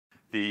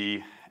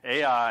The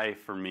AI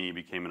for me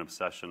became an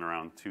obsession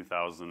around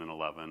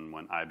 2011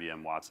 when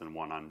IBM Watson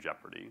won on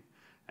Jeopardy,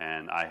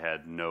 and I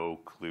had no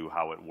clue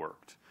how it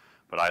worked.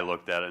 But I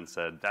looked at it and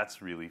said,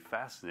 that's really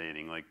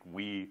fascinating. Like,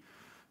 we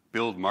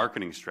build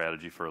marketing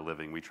strategy for a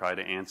living. We try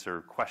to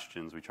answer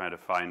questions. We try to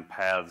find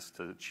paths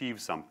to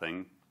achieve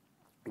something.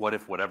 What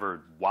if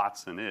whatever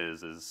Watson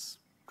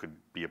could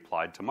be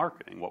applied to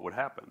marketing? What would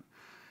happen?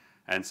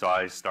 And so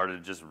I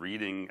started just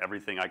reading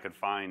everything I could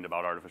find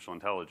about artificial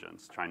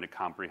intelligence, trying to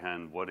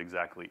comprehend what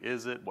exactly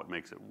is it, what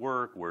makes it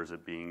work, where is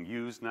it being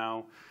used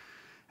now.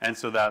 And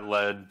so that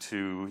led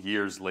to,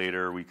 years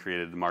later, we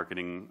created the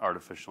Marketing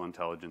Artificial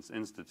Intelligence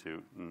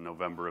Institute in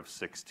November of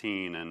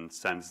 2016. And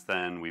since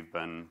then, we've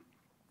been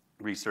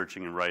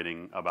researching and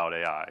writing about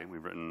AI.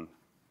 We've written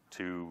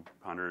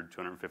 200,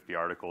 250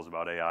 articles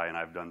about AI, and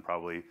I've done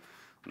probably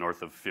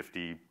north of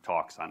 50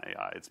 talks on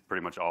AI. It's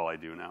pretty much all I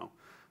do now.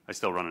 I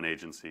still run an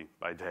agency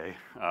by day,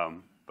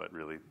 but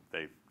really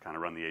they kind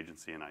of run the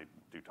agency and I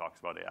do talks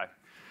about AI.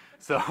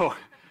 So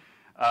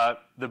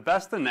the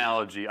best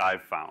analogy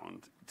I've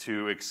found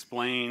to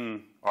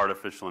explain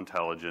artificial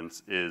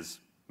intelligence is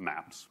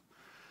maps.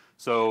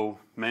 So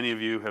many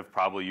of you have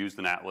probably used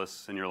an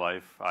atlas in your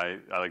life. I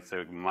like to say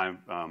when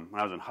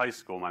I was in high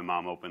school, my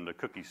mom opened a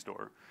cookie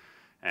store,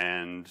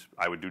 and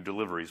I would do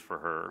deliveries for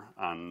her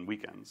on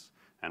weekends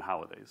and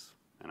holidays,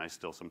 and I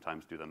still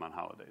sometimes do them on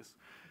holidays.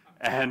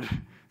 And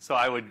so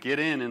I would get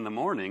in the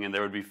morning, and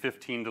there would be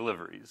 15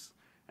 deliveries.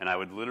 And I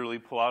would literally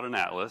pull out an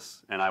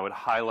atlas, and I would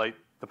highlight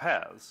the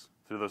paths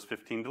through those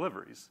 15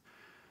 deliveries.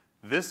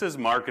 This is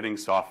marketing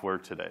software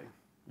today.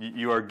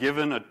 You are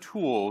given a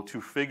tool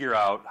to figure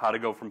out how to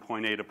go from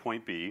point A to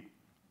point B,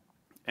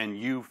 and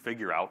you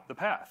figure out the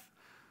path.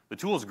 The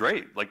tool is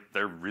great. Like,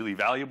 they're really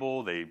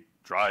valuable. They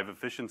drive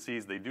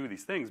efficiencies. They do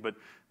these things, but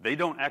they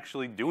don't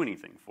actually do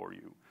anything for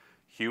you.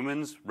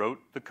 Humans wrote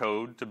the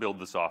code to build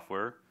the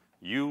software.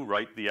 You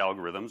write the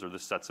algorithms or the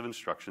sets of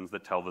instructions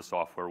that tell the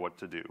software what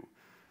to do.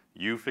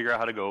 You figure out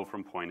how to go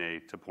from point A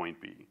to point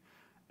B.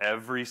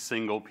 Every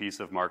single piece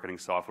of marketing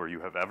software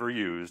you have ever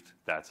used,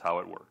 that's how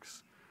it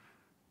works.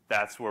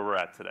 That's where we're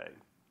at today.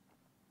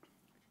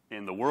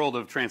 In the world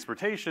of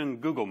transportation,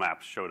 Google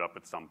Maps showed up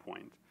at some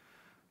point.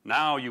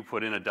 Now you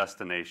put in a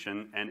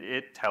destination, and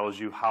it tells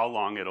you how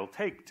long it'll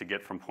take to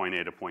get from point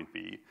A to point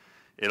B.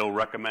 It'll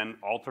recommend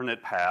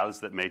alternate paths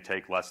that may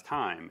take less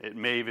time. It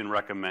may even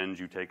recommend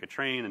you take a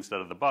train instead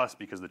of the bus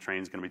because the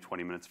train's going to be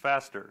 20 minutes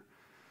faster.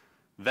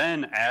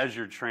 Then, as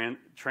you're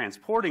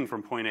transporting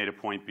from point A to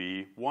point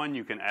B, one,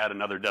 you can add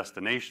another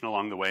destination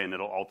along the way and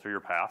it'll alter your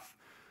path.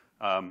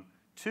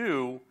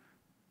 Two,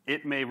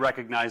 it may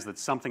recognize that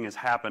something has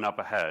happened up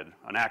ahead,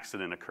 an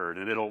accident occurred,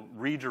 and it'll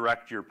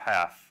redirect your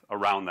path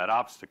around that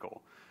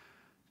obstacle.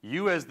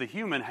 You as the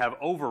human have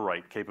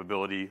overwrite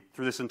capability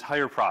through this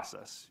entire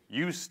process.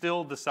 You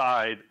still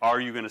decide, are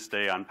you going to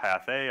stay on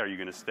path A? Are you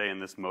going to stay in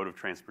this mode of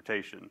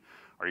transportation?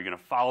 Are you going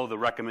to follow the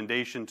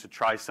recommendation to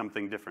try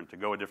something different, to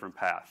go a different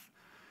path?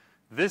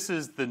 This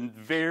is the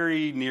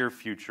very near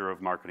future of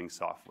marketing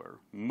software.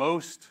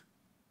 Most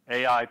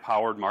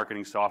AI-powered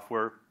marketing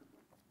software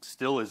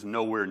still is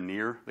nowhere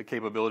near the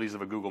capabilities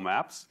of a Google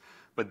Maps.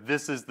 But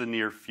this is the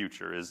near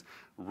future, is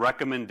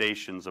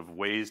recommendations of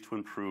ways to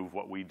improve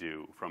what we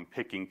do, from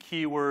picking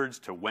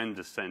keywords to when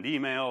to send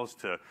emails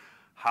to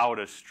how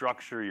to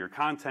structure your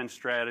content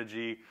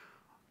strategy.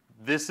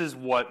 This is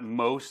what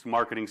most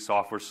marketing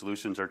software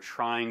solutions are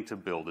trying to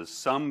build, is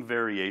some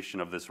variation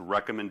of this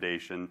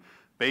recommendation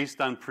based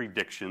on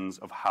predictions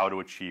of how to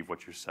achieve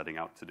what you're setting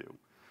out to do.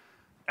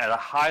 At a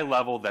high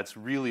level, that's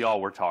really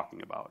all we're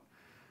talking about.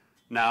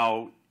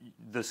 Now,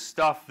 the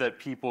stuff that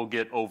people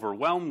get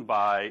overwhelmed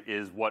by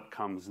is what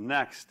comes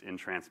next in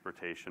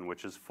transportation,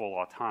 which is full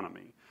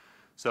autonomy.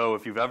 So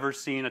if you've ever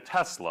seen a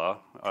Tesla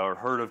or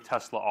heard of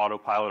Tesla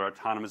autopilot or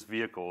autonomous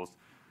vehicles,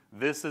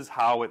 this is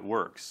how it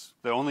works.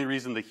 The only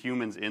reason the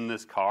human's in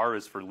this car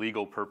is for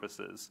legal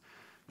purposes.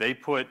 They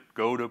put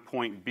go to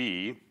point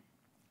B,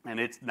 and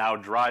it's now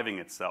driving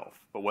itself.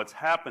 But what's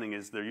happening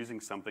is they're using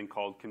something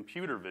called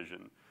computer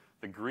vision.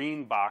 The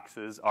green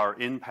boxes are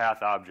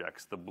in-path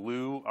objects. The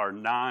blue are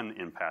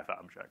non-in-path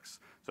objects.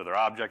 So they're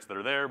objects that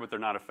are there, but they're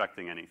not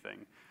affecting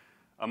anything.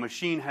 A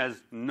machine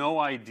has no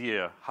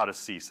idea how to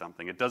see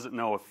something. It doesn't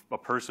know if a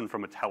person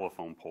from a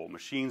telephone pole.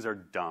 Machines are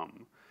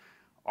dumb.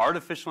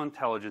 Artificial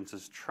intelligence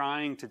is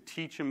trying to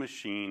teach a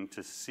machine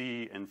to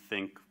see and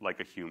think like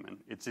a human.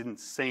 It's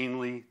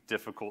insanely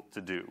difficult to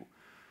do.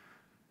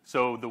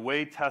 So the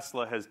way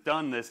Tesla has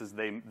done this is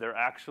they're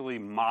actually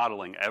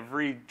modeling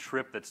every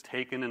trip that's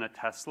taken in a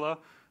Tesla.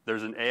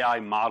 There's an AI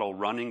model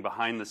running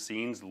behind the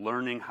scenes,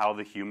 learning how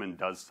the human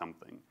does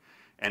something.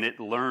 And it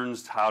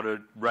learns how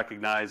to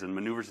recognize and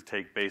maneuvers to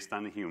take based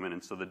on the human.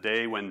 And so the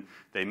day when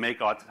they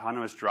make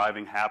autonomous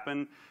driving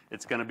happen,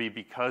 it's going to be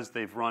because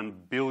they've run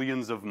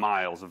billions of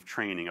miles of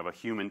training of a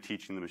human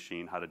teaching the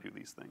machine how to do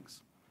these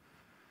things.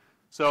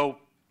 So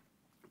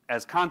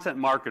as content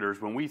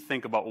marketers, when we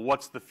think about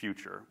what's the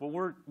future, well,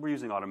 we're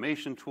using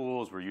automation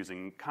tools, we're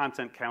using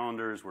content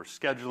calendars, we're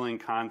scheduling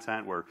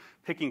content, we're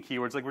picking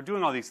keywords, like we're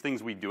doing all these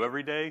things we do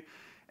every day,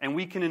 and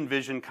we can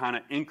envision kind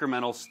of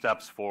incremental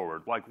steps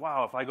forward. Like,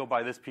 wow, if I go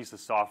buy this piece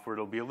of software,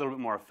 it'll be a little bit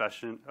more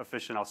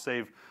efficient, I'll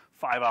save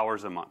 5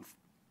 hours a month.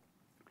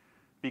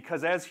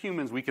 Because as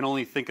humans, we can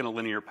only think in a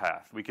linear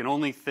path. We can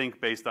only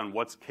think based on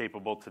what's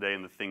capable today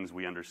and the things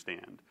we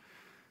understand.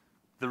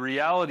 The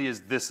reality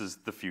is this is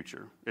the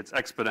future. It's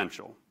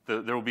exponential.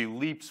 There will be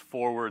leaps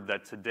forward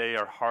that today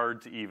are hard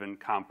to even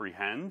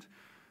comprehend.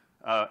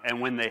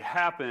 And when they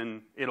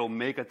happen, it'll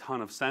make a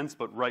ton of sense,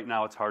 but right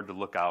now it's hard to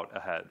look out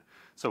ahead.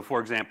 So for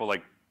example,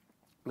 like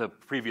the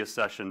previous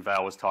session,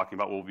 Val was talking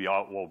about, will we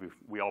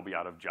all be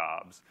out of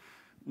jobs?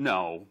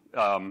 No,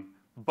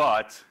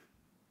 but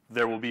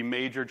there will be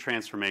major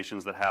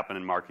transformations that happen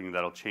in marketing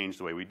that'll change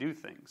the way we do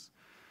things.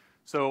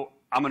 So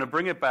I'm going to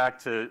bring it back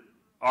to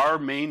our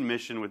main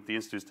mission with the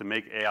Institute is to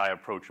make AI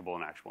approachable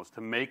and actionable. It's to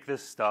make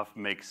this stuff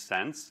make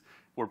sense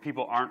where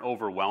people aren't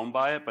overwhelmed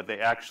by it, but they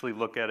actually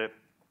look at it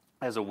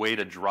as a way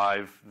to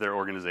drive their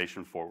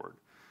organization forward.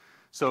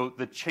 So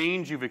the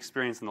change you've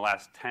experienced in the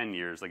last 10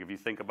 years, like if you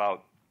think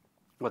about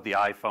what the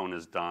iPhone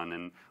has done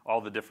and all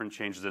the different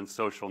changes in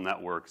social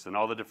networks and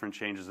all the different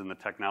changes in the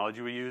technology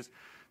we use,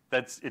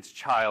 it's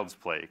child's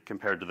play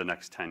compared to the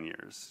next 10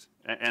 years.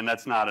 And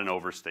that's not an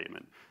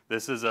overstatement.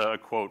 This is a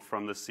quote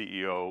from the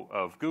CEO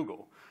of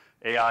Google.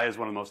 AI is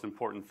one of the most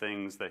important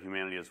things that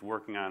humanity is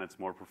working on. It's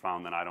more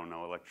profound than, I don't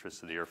know,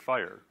 electricity or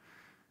fire.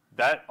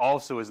 That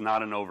also is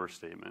not an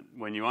overstatement.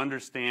 When you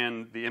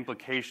understand the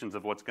implications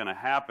of what's going to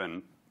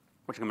happen,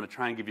 which I'm going to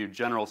try and give you a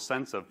general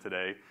sense of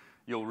today,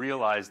 you'll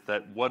realize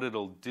that what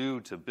it'll do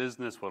to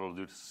business, what it'll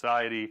do to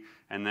society,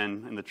 and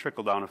then in the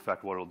trickle-down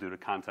effect, what it'll do to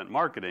content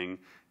marketing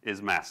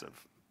is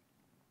massive.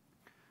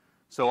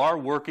 So our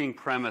working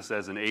premise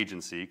as an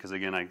agency, because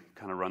again, I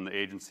kind of run the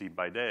agency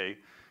by day,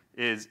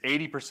 is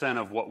 80%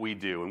 of what we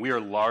do, and we are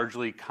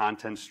largely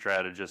content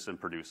strategists and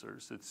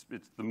producers. It's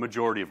the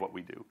majority of what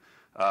we do.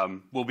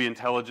 Will be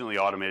intelligently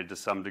automated to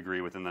some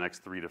degree within the next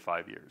 3 to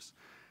 5 years.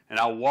 And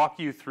I'll walk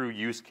you through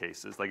use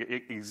cases, like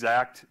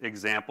exact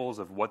examples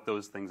of what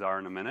those things are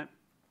in a minute.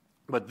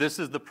 But this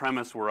is the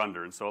premise we're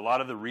under. And so a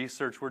lot of the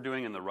research we're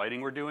doing and the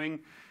writing we're doing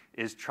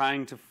is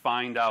trying to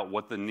find out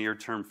what the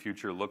near-term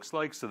future looks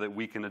like so that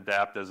we can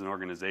adapt as an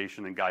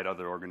organization and guide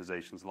other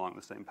organizations along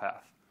the same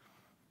path.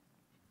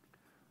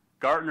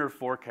 Gartner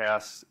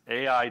forecasts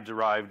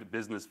AI-derived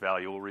business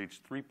value will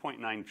reach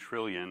 $3.9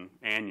 trillion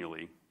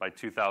annually by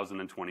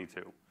 2022.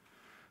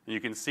 And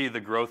you can see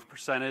the growth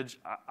percentage.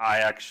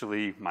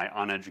 My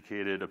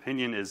uneducated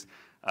opinion is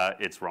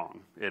it's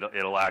wrong.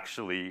 It'll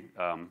actually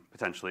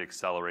potentially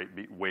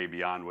accelerate way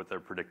beyond what they're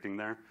predicting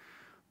there.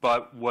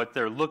 But what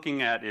they're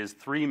looking at is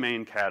 3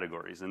 main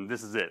categories, and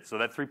this is it. So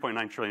that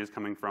 $3.9 trillion is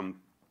coming from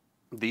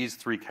these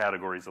 3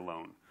 categories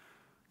alone.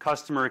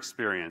 Customer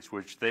experience,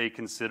 which they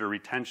consider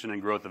retention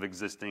and growth of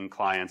existing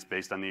clients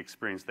based on the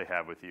experience they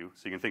have with you.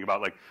 So you can think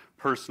about like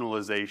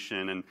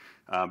personalization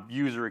and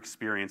user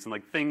experience and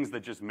like things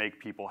that just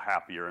make people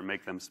happier and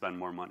make them spend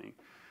more money.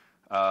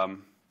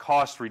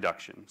 Cost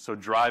reduction, so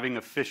driving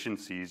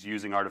efficiencies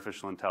using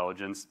artificial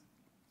intelligence.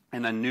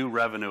 And then new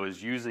revenue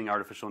is using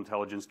artificial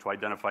intelligence to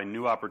identify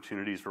new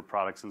opportunities for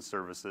products and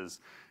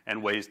services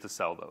and ways to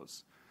sell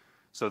those.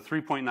 So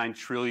 3.9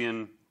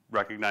 trillion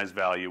recognized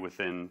value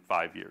within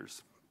 5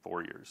 years.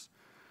 4 years.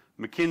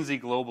 McKinsey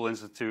Global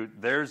Institute,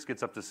 theirs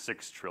gets up to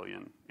 6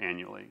 trillion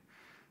annually.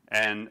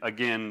 And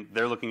again,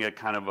 they're looking at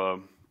kind of a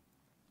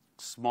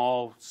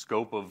small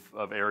scope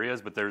of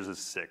areas, but theirs is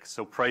 6.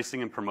 So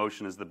pricing and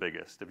promotion is the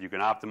biggest. If you can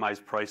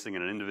optimize pricing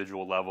at an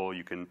individual level,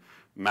 you can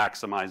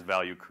maximize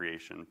value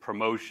creation.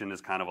 Promotion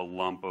is kind of a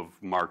lump of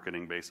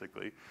marketing,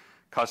 basically.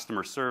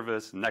 Customer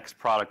service, next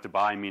product to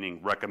buy, meaning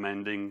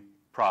recommending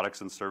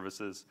products and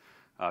services.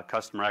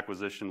 Customer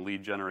acquisition,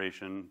 lead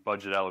generation,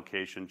 budget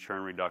allocation,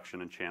 churn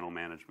reduction, and channel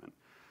management.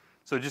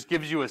 So it just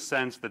gives you a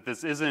sense that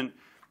this isn't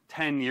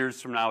 10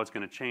 years from now it's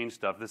going to change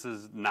stuff. This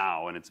is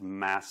now, and it's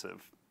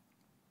massive.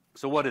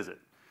 So what is it?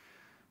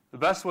 The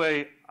best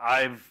way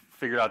I've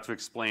figured out to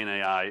explain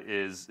AI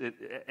is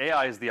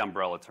AI is the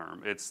umbrella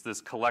term. It's this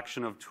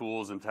collection of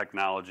tools and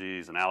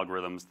technologies and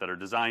algorithms that are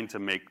designed to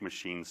make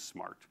machines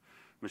smart.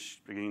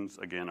 Machines,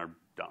 again, are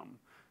dumb.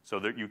 So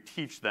that you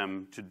teach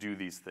them to do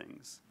these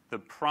things. The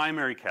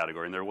primary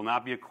category, and there will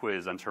not be a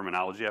quiz on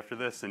terminology after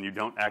this, and you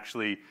don't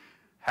actually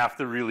have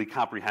to really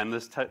comprehend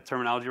this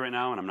terminology right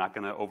now, and I'm not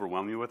going to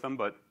overwhelm you with them,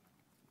 but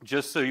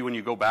just so when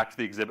you go back to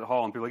the exhibit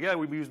hall and people are like, yeah,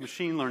 we use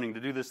machine learning to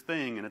do this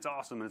thing, and it's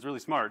awesome, and it's really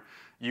smart,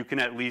 you can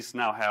at least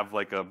now have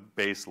like a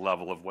base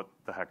level of what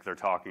the heck they're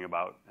talking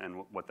about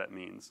and what that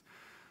means.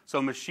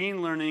 So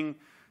machine learning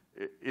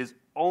is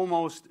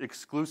almost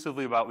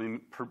exclusively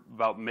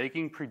about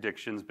making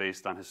predictions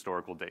based on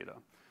historical data.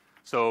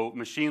 So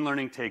machine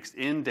learning takes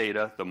in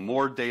data. The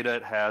more data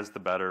it has,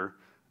 the better.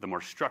 The more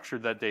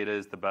structured that data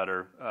is, the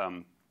better.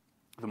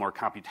 the more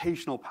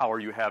computational power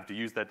you have to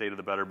use that data,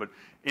 the better. But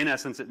in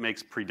essence, it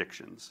makes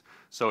predictions.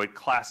 So it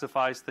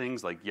classifies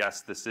things like,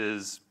 yes, this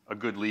is a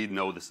good lead.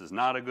 No, this is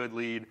not a good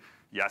lead.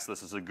 Yes,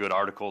 this is a good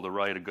article to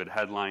write, a good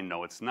headline.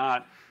 No, it's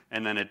not.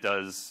 And then it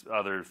does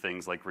other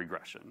things like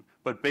regression.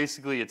 But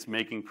basically, it's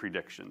making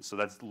predictions. So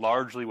that's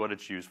largely what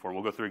it's used for.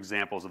 We'll go through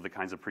examples of the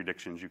kinds of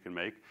predictions you can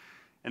make.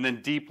 And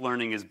then deep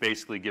learning is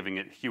basically giving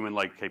it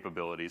human-like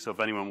capabilities. So if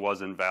anyone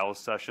was in Val's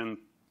session,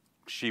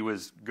 she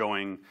was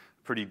going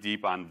pretty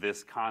deep on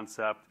this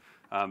concept.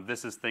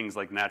 This is things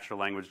like natural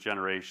language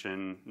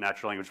generation,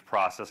 natural language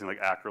processing, like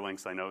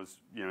acrolinks I know is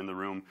in the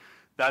room.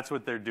 That's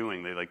what they're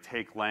doing. They like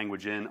take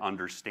language in,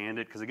 understand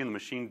it, because again, the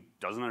machine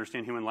doesn't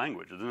understand human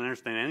language. It doesn't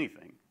understand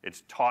anything.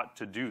 It's taught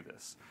to do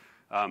this.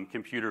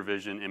 Computer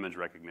vision, image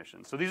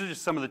recognition. So these are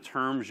just some of the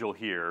terms you'll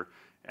hear,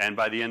 and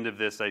by the end of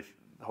this, I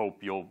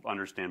hope you'll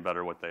understand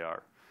better what they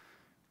are.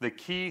 The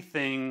key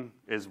thing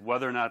is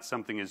whether or not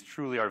something is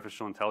truly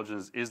artificial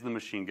intelligence, is the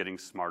machine getting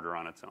smarter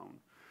on its own?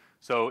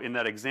 So in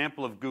that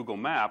example of Google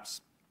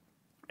Maps,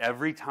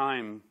 every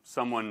time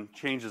someone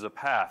changes a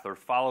path or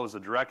follows a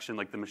direction,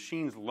 like the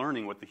machine's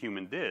learning what the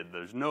human did.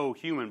 There's no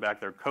human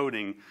back there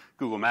coding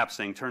Google Maps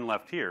saying, turn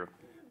left here.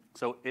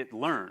 So it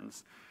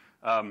learns.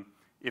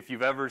 If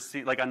you've ever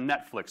seen, like on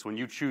Netflix, when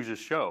you choose a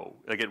show,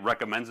 like it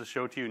recommends a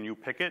show to you and you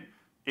pick it,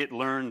 it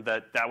learned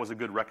that that was a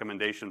good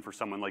recommendation for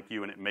someone like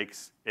you, and it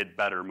makes it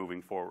better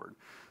moving forward.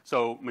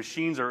 So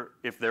machines are,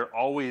 if they're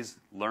always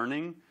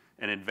learning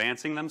and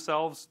advancing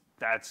themselves,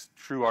 that's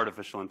true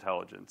artificial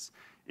intelligence.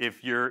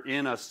 If you're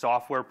in a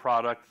software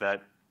product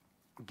that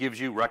gives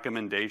you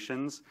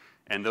recommendations,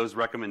 and those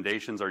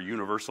recommendations are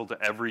universal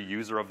to every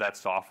user of that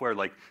software,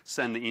 like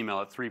send the email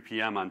at 3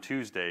 p.m. on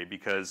Tuesday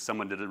because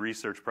someone did a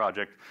research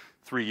project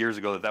 3 years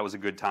ago that was a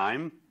good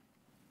time,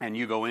 and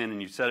you go in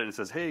and you set it and it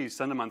says, hey,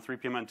 send them on 3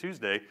 p.m. on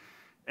Tuesday,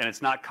 and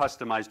it's not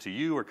customized to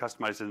you or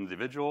customized to an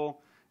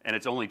individual, and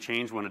it's only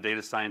changed when a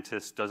data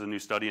scientist does a new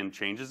study and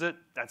changes it,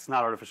 that's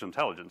not artificial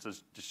intelligence.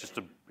 It's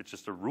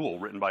just a rule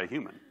written by a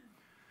human.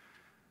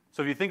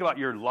 So if you think about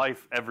your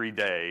life every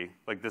day,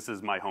 like this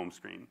is my home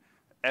screen.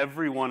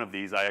 Every one of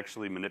these, I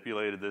actually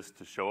manipulated this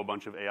to show a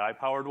bunch of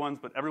AI-powered ones,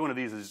 but every one of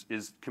these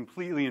is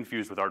completely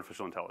infused with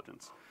artificial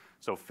intelligence.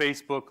 So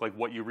Facebook, like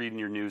what you read in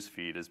your news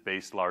feed, is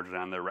based largely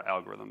on their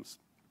algorithms.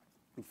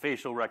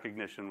 Facial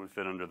recognition would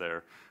fit under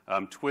there.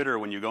 Twitter,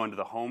 when you go into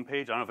the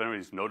homepage, I don't know if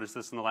anybody's noticed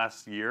this in the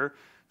last year,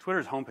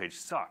 Twitter's homepage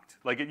sucked.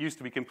 Like it used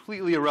to be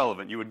completely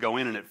irrelevant. You would go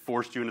in and it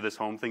forced you into this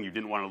home thing you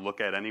didn't want to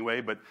look at anyway,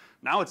 but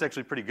now it's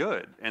actually pretty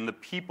good. And the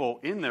people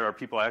in there are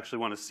people I actually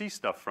want to see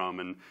stuff from,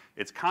 and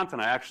it's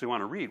content I actually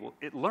want to read. Well,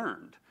 it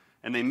learned,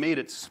 and they made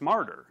it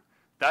smarter.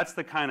 That's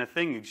the kind of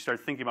thing you start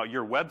thinking about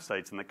your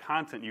websites and the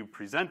content you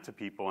present to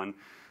people and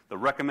the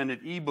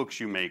recommended ebooks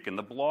you make and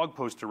the blog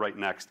post to write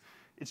next.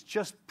 It's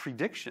just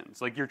predictions.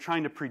 Like you're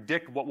trying to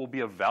predict what will be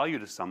of value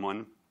to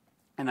someone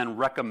and then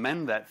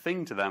recommend that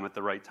thing to them at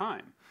the right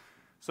time.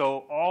 So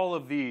all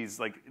of these,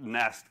 like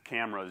Nest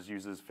cameras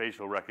uses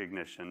facial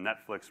recognition.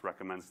 Netflix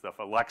recommends stuff.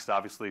 Alexa,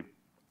 obviously,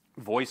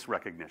 voice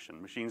recognition.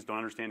 Machines don't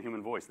understand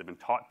human voice. They've been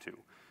taught to.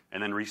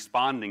 And then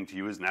responding to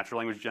you is natural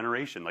language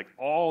generation. Like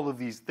all of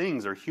these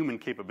things are human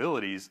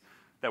capabilities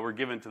that were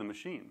given to the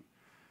machine.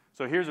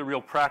 So here's a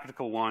real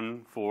practical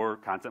one for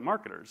content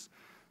marketers.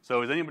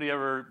 So has anybody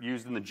ever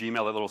used in the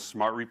Gmail that little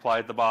smart reply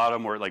at the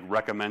bottom where it like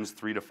recommends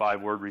 3 to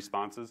 5 word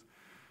responses?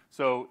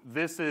 So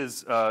this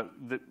is a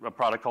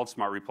product called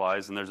Smart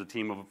Replies, and there's a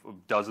team of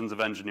dozens of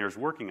engineers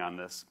working on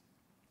this.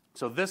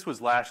 So this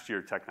was last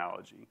year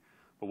technology.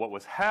 But what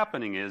was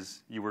happening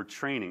is you were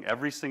training.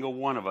 Every single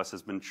one of us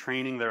has been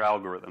training their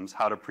algorithms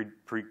how to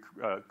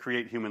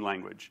create human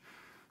language.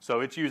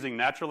 So it's using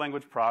natural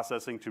language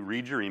processing to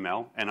read your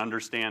email and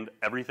understand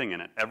everything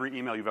in it. Every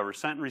email you've ever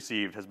sent and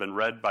received has been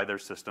read by their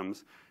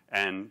systems,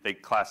 and they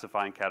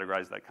classify and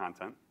categorize that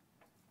content.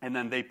 And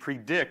then they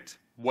predict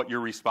what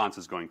your response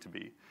is going to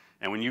be.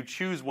 And when you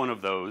choose one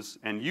of those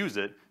and use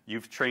it,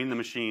 you've trained the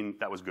machine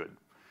that was good.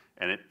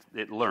 And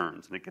it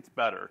learns, and it gets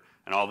better.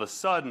 And all of a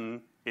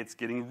sudden, it's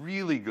getting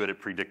really good at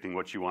predicting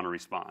what you want to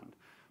respond.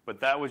 But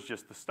that was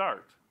just the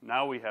start.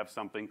 Now we have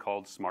something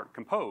called Smart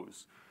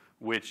Compose,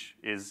 which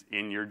is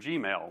in your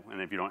Gmail. And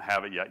if you don't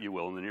have it yet, you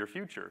will in the near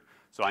future.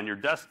 So on your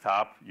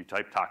desktop, you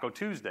type Taco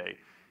Tuesday.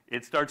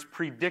 It starts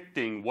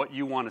predicting what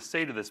you want to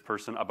say to this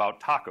person about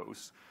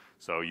tacos.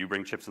 So you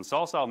bring chips and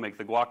salsa, I'll make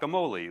the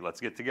guacamole. Let's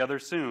get together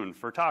soon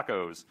for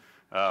tacos.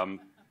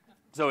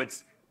 So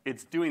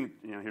it's doing,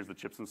 here's the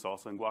chips and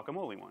salsa and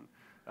guacamole one.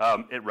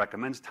 It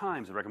recommends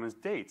times, it recommends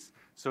dates.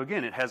 So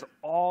again, it has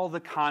all the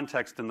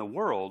context in the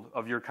world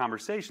of your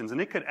conversations,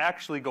 and it could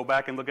actually go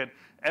back and look at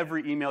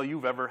every email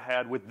you've ever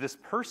had with this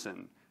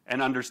person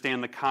and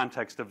understand the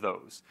context of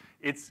those.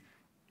 It's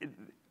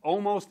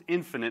almost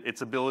infinite,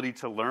 its ability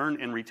to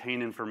learn and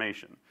retain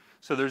information.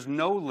 So there's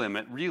no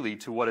limit, really,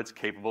 to what it's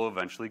capable of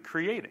eventually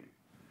creating.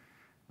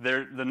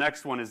 The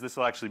next one is this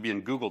will actually be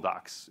in Google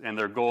Docs, and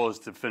their goal is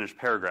to finish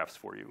paragraphs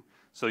for you.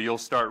 So you'll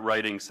start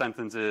writing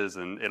sentences,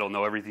 and it'll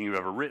know everything you've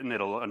ever written.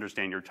 It'll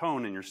understand your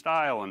tone and your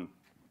style, and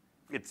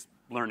it's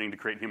learning to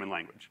create human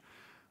language.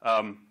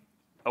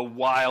 A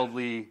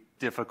wildly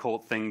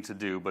difficult thing to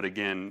do, but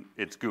again,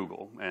 it's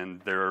Google,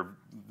 and there are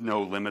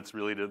no limits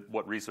really to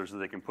what resources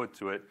they can put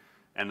to it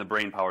and the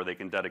brain power they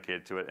can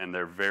dedicate to it, and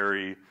they're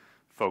very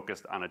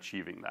focused on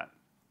achieving that.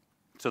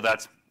 So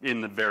that's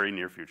in the very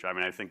near future. I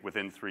mean, I think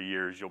within 3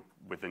 years,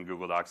 within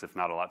Google Docs, if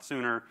not a lot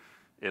sooner,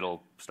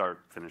 it'll start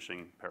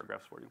finishing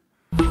paragraphs for you.